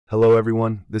Hello,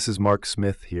 everyone. This is Mark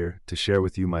Smith here to share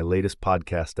with you my latest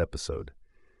podcast episode.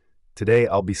 Today,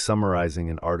 I'll be summarizing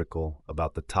an article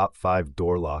about the top 5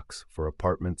 door locks for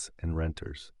apartments and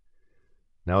renters.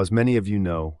 Now, as many of you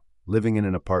know, living in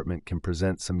an apartment can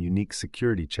present some unique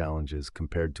security challenges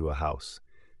compared to a house.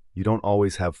 You don't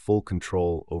always have full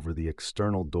control over the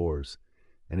external doors,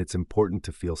 and it's important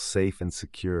to feel safe and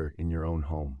secure in your own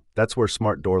home. That's where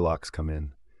smart door locks come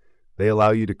in. They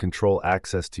allow you to control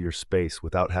access to your space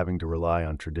without having to rely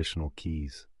on traditional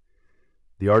keys.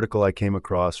 The article I came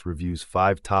across reviews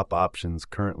 5 top options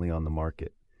currently on the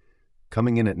market.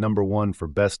 Coming in at number 1 for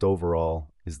best overall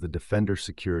is the Defender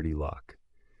Security Lock.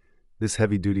 This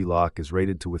heavy-duty lock is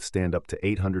rated to withstand up to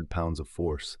 800 pounds of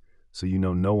force, so you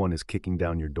know no one is kicking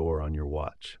down your door on your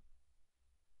watch.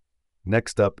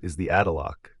 Next up is the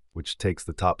Adelock, which takes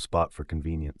the top spot for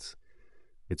convenience.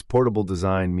 Its portable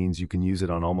design means you can use it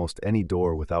on almost any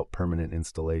door without permanent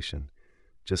installation.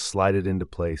 Just slide it into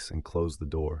place and close the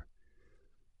door.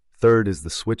 Third is the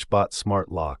SwitchBot Smart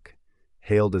Lock,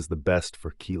 hailed as the best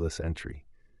for keyless entry.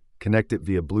 Connect it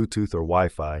via Bluetooth or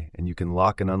Wi-Fi, and you can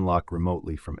lock and unlock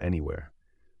remotely from anywhere.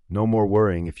 No more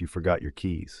worrying if you forgot your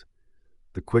keys.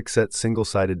 The Kwikset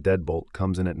single-sided deadbolt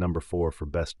comes in at number 4 for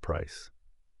best price.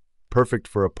 Perfect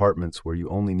for apartments where you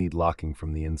only need locking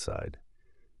from the inside.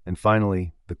 And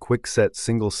finally, the Kwikset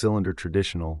single-cylinder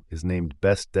traditional is named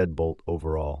best deadbolt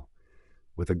overall.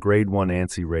 With a grade 1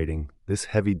 ANSI rating, this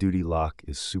heavy-duty lock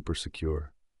is super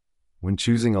secure. When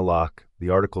choosing a lock, the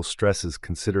article stresses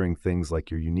considering things like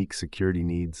your unique security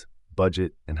needs,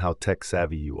 budget, and how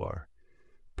tech-savvy you are.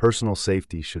 Personal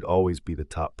safety should always be the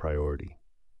top priority.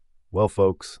 Well,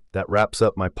 folks, that wraps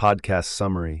up my podcast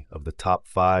summary of the top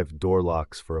 5 door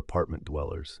locks for apartment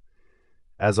dwellers.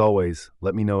 As always,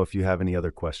 let me know if you have any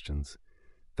other questions.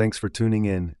 Thanks for tuning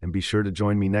in, and be sure to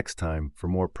join me next time for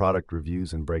more product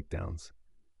reviews and breakdowns.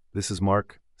 This is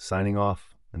Mark, signing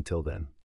off. Until then.